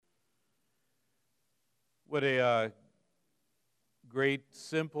What a great,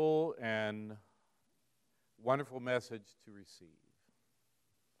 simple, and wonderful message to receive.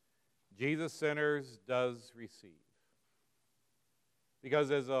 Jesus sinners does receive.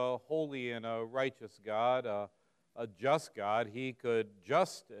 Because as a holy and a righteous God, a just God, he could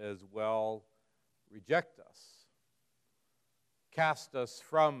just as well reject us, cast us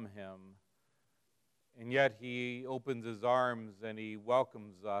from him, and yet he opens his arms and he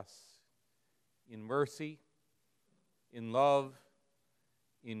welcomes us in mercy, in love,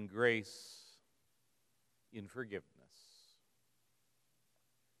 in grace, in forgiveness.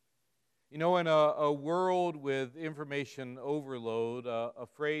 You know, in a world with information overload, a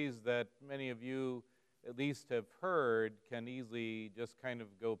phrase that many of you at least have heard can easily just kind of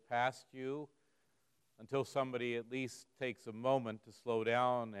go past you until somebody at least takes a moment to slow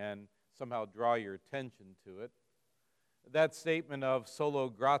down and somehow draw your attention to it. That statement of solo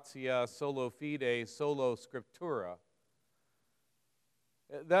gratia, solo fide, solo scriptura.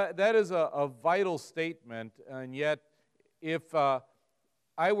 That is a vital statement, and yet if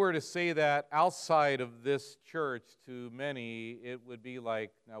I were to say that outside of this church to many, it would be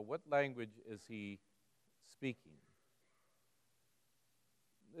like, now what language is he speaking?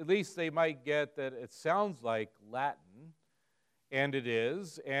 At least they might get that it sounds like Latin, and it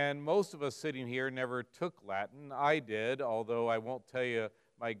is, and most of us sitting here never took Latin. I did, although I won't tell you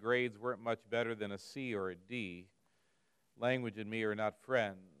my grades weren't much better than a C or a D. Language and me are not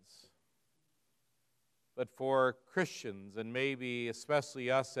friends. But for Christians, and maybe especially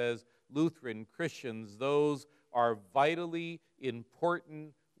us as Lutheran Christians, those are vitally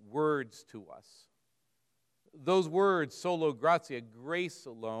important words to us. Those words, solo gratia, grace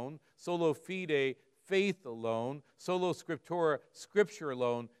alone, solo fide, faith alone, solo scriptura, scripture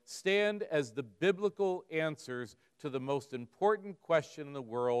alone, stand as the biblical answers to the most important question in the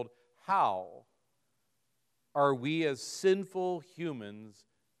world: how are we as sinful humans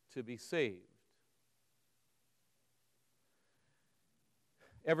to be saved?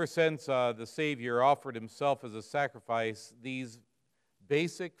 Ever since the Savior offered himself as a sacrifice, these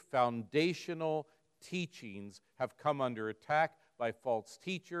basic foundational teachings have come under attack by false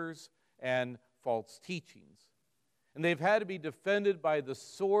teachers and false teachings. And they've had to be defended by the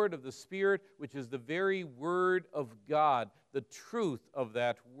sword of the Spirit, which is the very Word of God, the truth of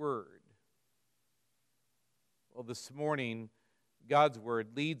that Word. Well, this morning, God's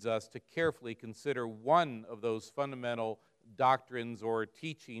Word leads us to carefully consider one of those fundamental doctrines or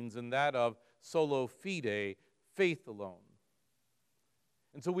teachings, and that of solo fide, faith alone.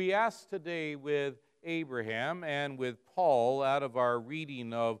 And so we ask today with Abraham and with Paul out of our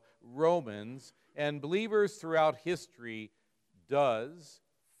reading of Romans, and believers throughout history, does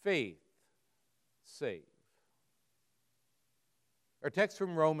faith save? Our text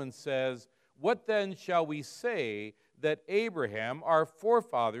from Romans says, "What then shall we say that Abraham, our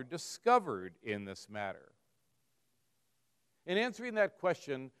forefather, discovered in this matter?" In answering that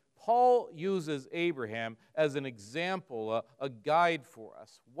question, Paul uses Abraham as an example, a guide for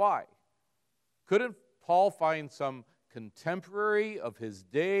us. Why? Couldn't Paul find some contemporary of his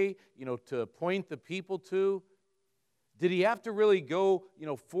day, to point the people to? Did he have to really go,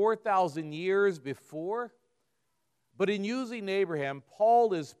 4,000 years before? But in using Abraham,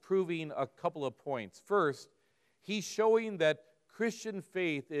 Paul is proving a couple of points. First, he's showing that Christian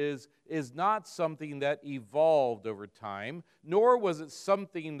faith is not something that evolved over time, nor was it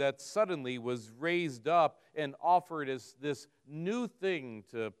something that suddenly was raised up and offered as this new thing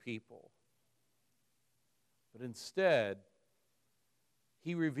to people. But instead,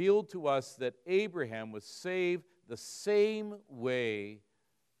 he revealed to us that Abraham was saved the same way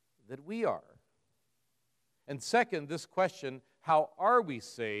that we are. And second, this question, how are we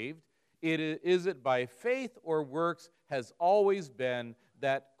saved? Is it by faith or works, has always been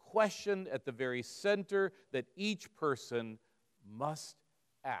that question at the very center that each person must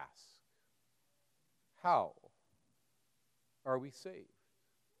ask. How are we saved?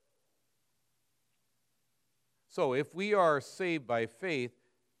 So if we are saved by faith,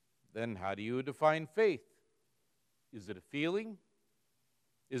 then how do you define faith? Is it a feeling?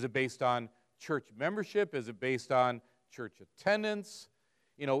 Is it based on church membership? Is it based on church attendance?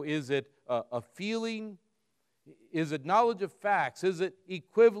 Is it a feeling? Is it knowledge of facts? Is it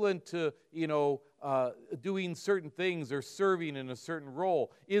equivalent to, doing certain things or serving in a certain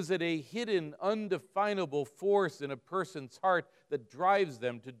role? Is it a hidden, undefinable force in a person's heart that drives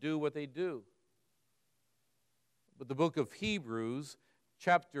them to do what they do? But the book of Hebrews,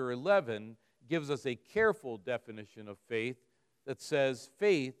 chapter 11, gives us a careful definition of faith that says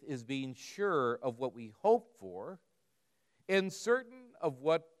faith is being sure of what we hope for and certain of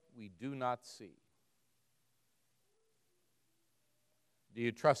what we do not see. Do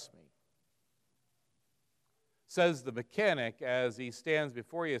you trust me? Says the mechanic as he stands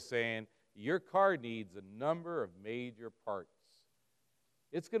before you saying, your car needs a number of major parts.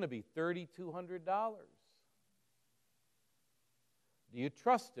 It's going to be $3,200. Do you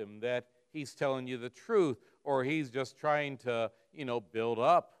trust him that he's telling you the truth, or he's just trying to, build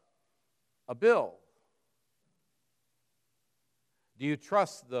up a bill? Do you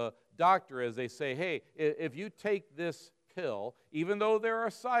trust the doctor as they say, hey, if you take this pill, even though there are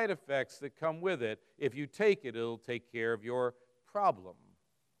side effects that come with it, if you take it, it'll take care of your problem?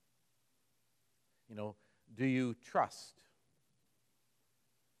 Do you trust?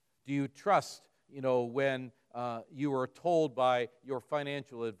 Do you trust, when you are told by your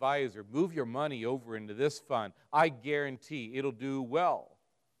financial advisor, move your money over into this fund, I guarantee it'll do well?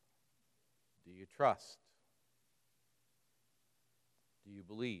 Do you trust? Do you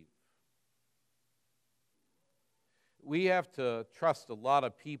believe? We have to trust a lot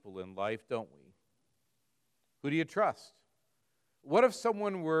of people in life, don't we? Who do you trust? What if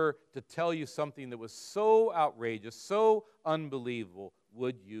someone were to tell you something that was so outrageous, so unbelievable?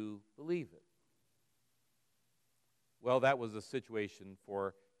 Would you believe it? Well, that was the situation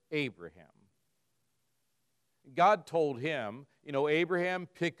for Abraham. God told him, Abraham,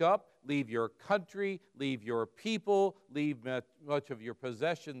 pick up, leave your country, leave your people, leave much of your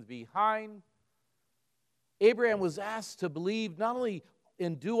possessions behind. Abraham was asked to believe not only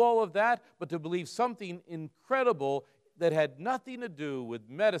and do all of that, but to believe something incredible that had nothing to do with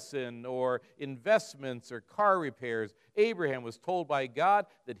medicine or investments or car repairs. Abraham was told by God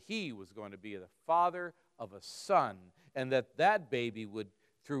that he was going to be the father of a son, and that baby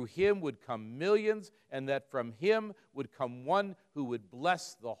through him would come millions, and that from him would come one who would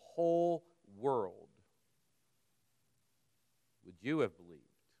bless the whole world. Would you have believed?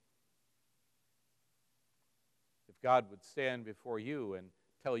 If God would stand before you and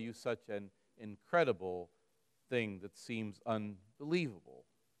tell you such an incredible thing that seems unbelievable.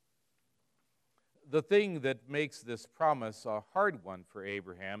 The thing that makes this promise a hard one for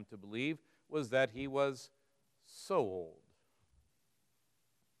Abraham to believe was that he was so old.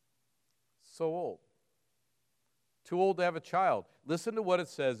 So old. Too old to have a child. Listen to what it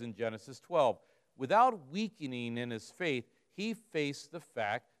says in Genesis 12. Without weakening in his faith, he faced the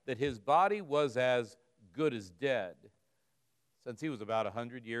fact that his body was as good as dead, since he was about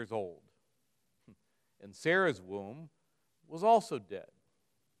 100 years old. And Sarah's womb was also dead.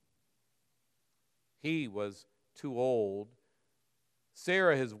 He was too old.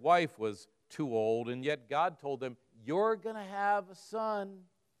 Sarah, his wife, was too old, and yet God told them, you're going to have a son.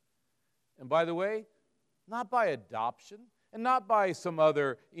 And by the way, not by adoption and not by some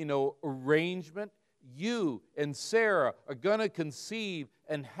other, arrangement. You and Sarah are going to conceive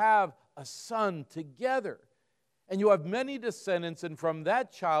and have a son together. And you have many descendants, and from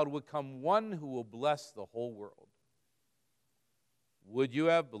that child will come one who will bless the whole world. Would you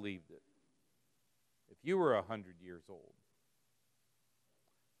have believed it if you were 100 years old?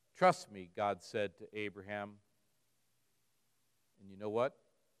 Trust me, God said to Abraham. And you know what?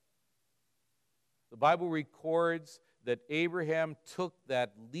 The Bible records that Abraham took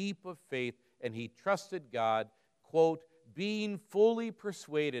that leap of faith and he trusted God, quote, being fully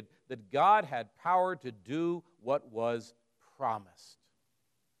persuaded that God had power to do what was promised.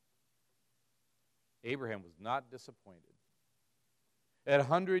 Abraham was not disappointed. At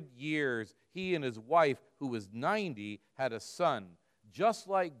 100 years, he and his wife, who was 90, had a son, just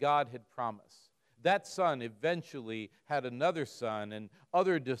like God had promised. That son eventually had another son and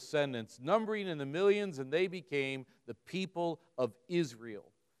other descendants, numbering in the millions, and they became the people of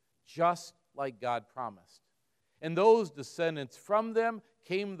Israel, just like God promised. And those descendants, from them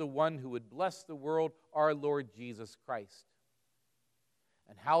came the one who would bless the world, our Lord Jesus Christ.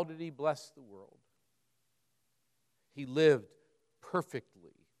 And how did he bless the world? He lived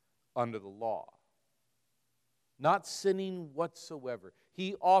perfectly under the law, not sinning whatsoever.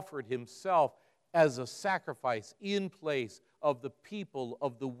 He offered himself as a sacrifice in place of the people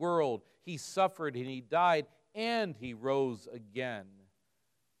of the world. He suffered and he died and he rose again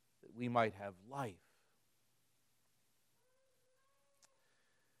that we might have life.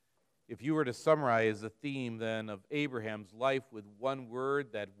 If you were to summarize the theme then of Abraham's life with one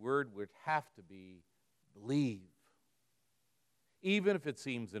word, that word would have to be believe. Even if it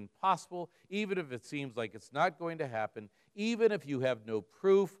seems impossible, even if it seems like it's not going to happen, even if you have no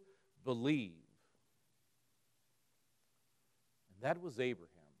proof, believe. And that was Abraham.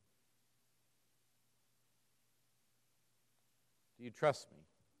 Do you trust me?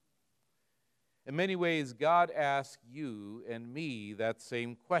 In many ways, God asks you and me that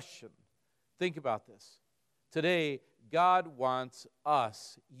same question. Think about this. Today, God wants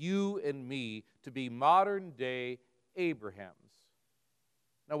us, you and me, to be modern-day Abrahams.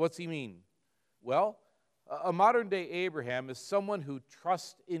 Now, what's he mean? Well, a modern-day Abraham is someone who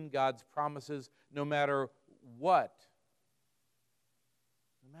trusts in God's promises no matter what.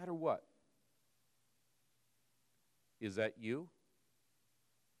 No matter what. Is that you?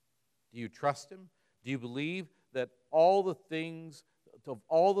 Do you trust him? Do you believe that all the things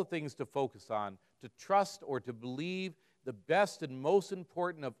to focus on, to trust or to believe, the best and most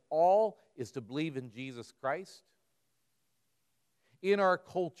important of all is to believe in Jesus Christ? In our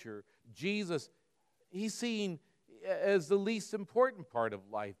culture, Jesus, he's seen as the least important part of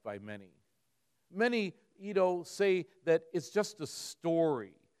life by many. Many, say that it's just a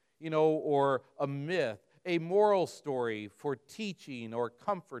story, or a myth, a moral story for teaching or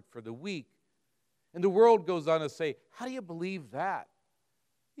comfort for the weak. And the world goes on to say, how do you believe that?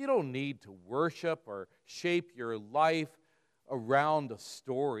 You don't need to worship or shape your life around a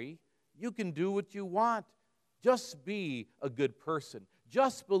story. You can do what you want. Just be a good person.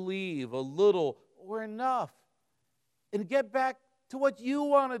 Just believe a little or enough. And get back to what you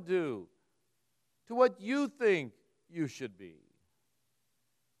want to do, to what you think you should be.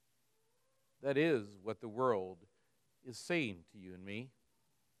 That is what the world is saying to you and me.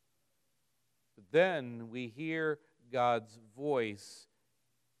 But then we hear God's voice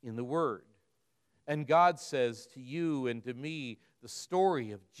in the Word. And God says to you and to me, the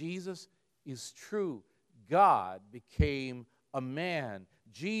story of Jesus is true. God became a man.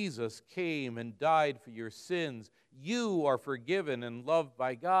 Jesus came and died for your sins. You are forgiven and loved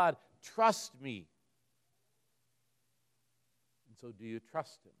by God. Trust me. And so do you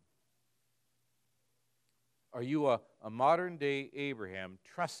trust him? Are you a modern-day Abraham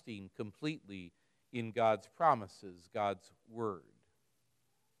trusting completely in God's promises, God's Word?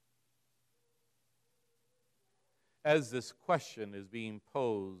 As this question is being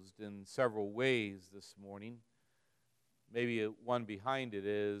posed in several ways this morning, maybe one behind it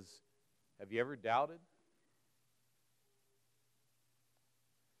is, have you ever doubted?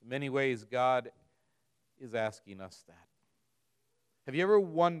 In many ways, God is asking us that. Have you ever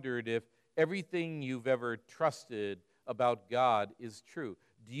wondered if everything you've ever trusted about God is true?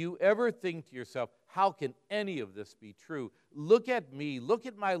 Do you ever think to yourself, how can any of this be true? Look at me, look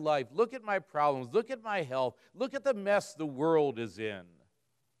at my life, look at my problems, look at my health, look at the mess the world is in.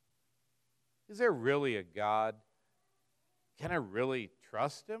 Is there really a God? Can I really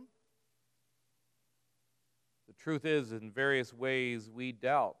trust him? The truth is, in various ways, we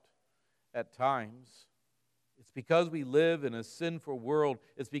doubt at times. It's because we live in a sinful world.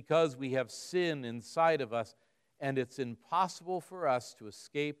 It's because we have sin inside of us, and it's impossible for us to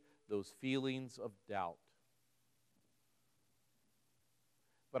escape those feelings of doubt.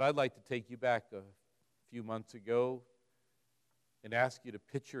 But I'd like to take you back a few months ago and ask you to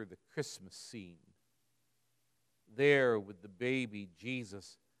picture the Christmas scene. There with the baby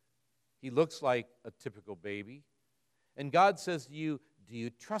Jesus. He looks like a typical baby. And God says to you, do you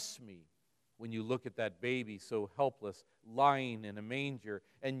trust me when you look at that baby so helpless, lying in a manger,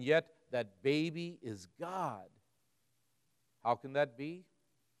 and yet that baby is God? How can that be?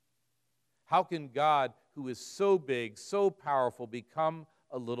 How can God, who is so big, so powerful, become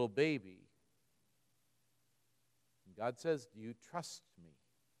a little baby? And God says, do you trust me?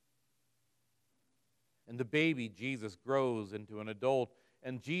 And the baby, Jesus, grows into an adult,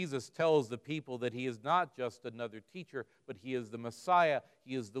 and Jesus tells the people that he is not just another teacher, but he is the Messiah.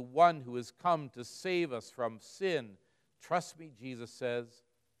 He is the one who has come to save us from sin. Trust me, Jesus says.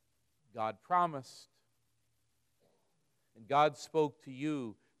 God promised. And God spoke to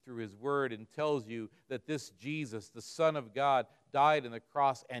you through his word and tells you that this Jesus, the Son of God, died on the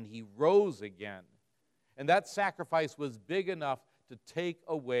cross and he rose again. And that sacrifice was big enough to take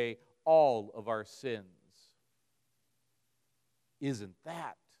away all of our sins. Isn't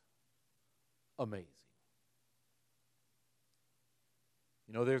that amazing?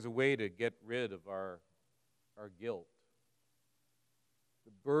 You know, there's a way to get rid of our guilt,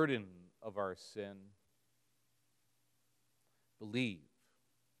 the burden of our sin. Believe.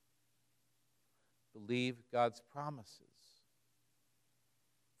 Believe God's promises.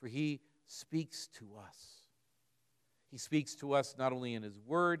 For he speaks to us. He speaks to us not only in his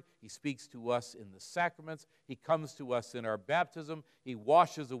word, he speaks to us in the sacraments. He comes to us in our baptism. He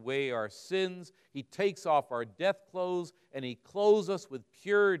washes away our sins. He takes off our death clothes, and he clothes us with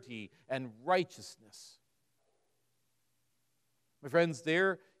purity and righteousness. My friends,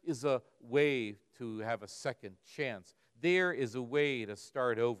 there is a way to have a second chance. There is a way to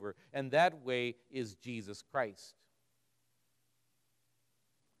start over, and that way is Jesus Christ.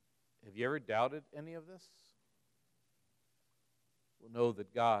 Have you ever doubted any of this? will know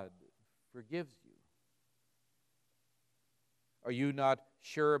that God forgives you. Are you not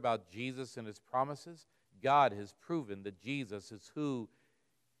sure about Jesus and his promises? God has proven that Jesus is who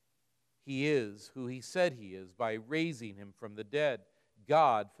he is, who he said he is, by raising him from the dead.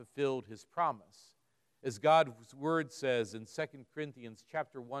 God fulfilled his promise. As God's word says in 2 Corinthians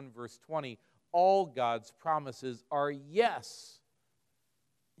chapter 1, verse 20, all God's promises are yes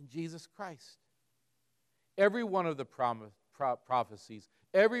in Jesus Christ. Every one of the prophecies,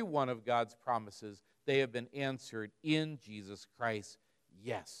 every one of God's promises, they have been answered in Jesus Christ,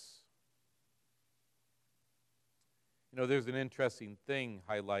 yes. You know, there's an interesting thing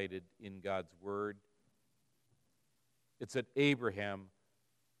highlighted in God's word. It's that Abraham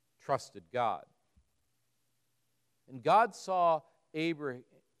trusted God. And God saw Abraham's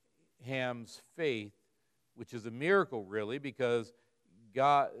faith, which is a miracle really, because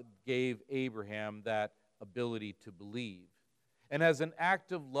God gave Abraham that ability to believe. And as an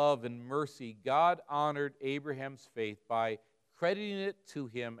act of love and mercy, God honored Abraham's faith by crediting it to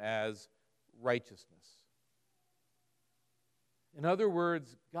him as righteousness. In other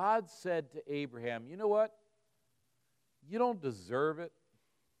words, God said to Abraham, you know what? You don't deserve it.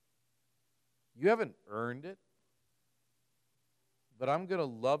 You haven't earned it. But I'm going to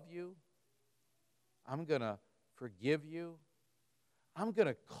love you. I'm going to forgive you. I'm going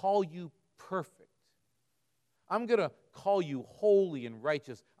to call you perfect. I'm going to call you holy and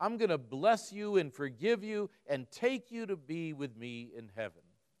righteous. I'm going to bless you and forgive you and take you to be with me in heaven.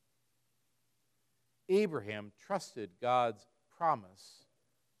 Abraham trusted God's promise,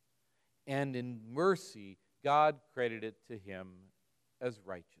 and in mercy, God credited it to him as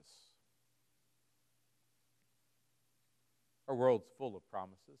righteous. Our world's full of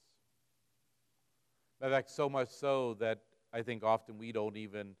promises. In fact, so much so that I think often we don't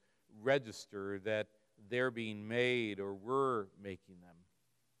even register that they're being made or we're making them.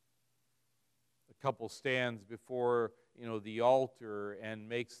 A couple stands before, the altar and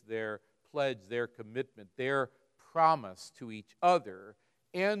makes their pledge, their commitment, their promise to each other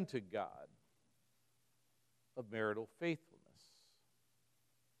and to God of marital faithfulness.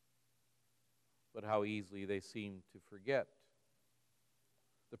 But how easily they seem to forget.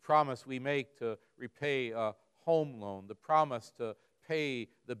 The promise we make to repay a home loan, the promise to pay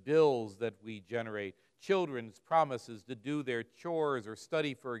the bills that we generate, children's promises to do their chores or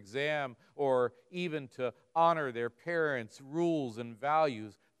study for exam or even to honor their parents' rules and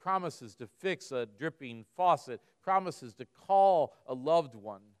values, promises to fix a dripping faucet, promises to call a loved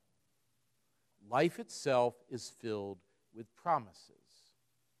one. Life itself is filled with promises.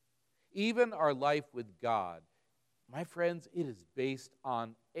 Even our life with God, my friends, it is based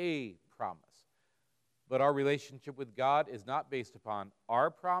on a promise. But our relationship with God is not based upon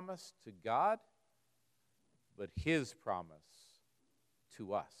our promise to God, but his promise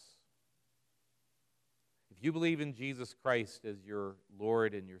to us. If you believe in Jesus Christ as your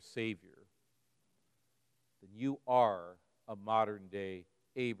Lord and your Savior, then you are a modern-day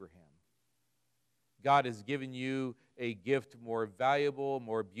Abraham. God has given you a gift more valuable,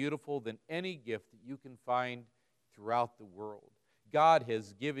 more beautiful than any gift that you can find throughout the world. God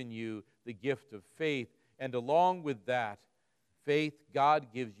has given you the gift of faith, and along with that faith, God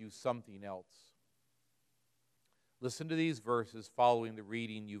gives you something else. Listen to these verses following the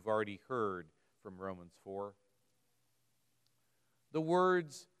reading you've already heard from Romans 4. The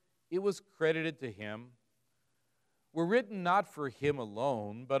words, "It was credited to him," were written not for him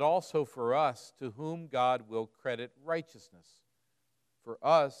alone, but also for us, to whom God will credit righteousness. For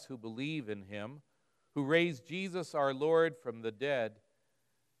us who believe in him, who raised Jesus our Lord from the dead.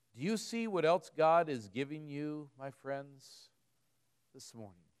 Do you see what else God is giving you, my friends, this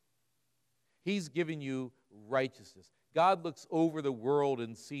morning? He's giving you righteousness. God looks over the world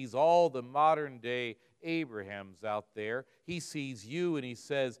and sees all the modern-day Abrahams out there. He sees you and he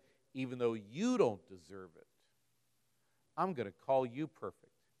says, even though you don't deserve it, I'm going to call you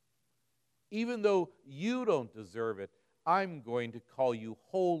perfect. Even though you don't deserve it, I'm going to call you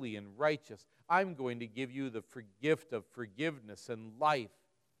holy and righteous. I'm going to give you the gift of forgiveness and life.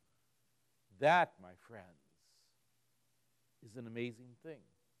 That, my friends, is an amazing thing.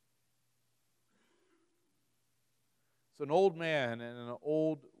 So an old man and an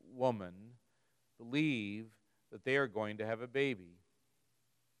old woman believe that they are going to have a baby.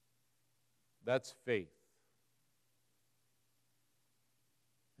 That's faith.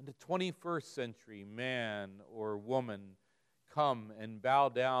 In the 21st century, man or woman come and bow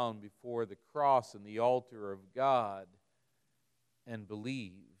down before the cross and the altar of God and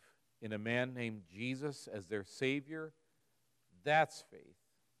believe in a man named Jesus as their Savior. That's faith.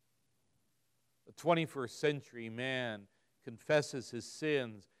 The 21st century man confesses his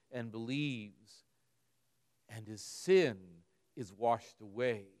sins, and believes, and his sin is washed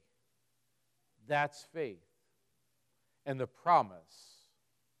away. That's faith. And the promise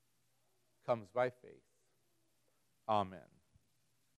comes by faith. Amen.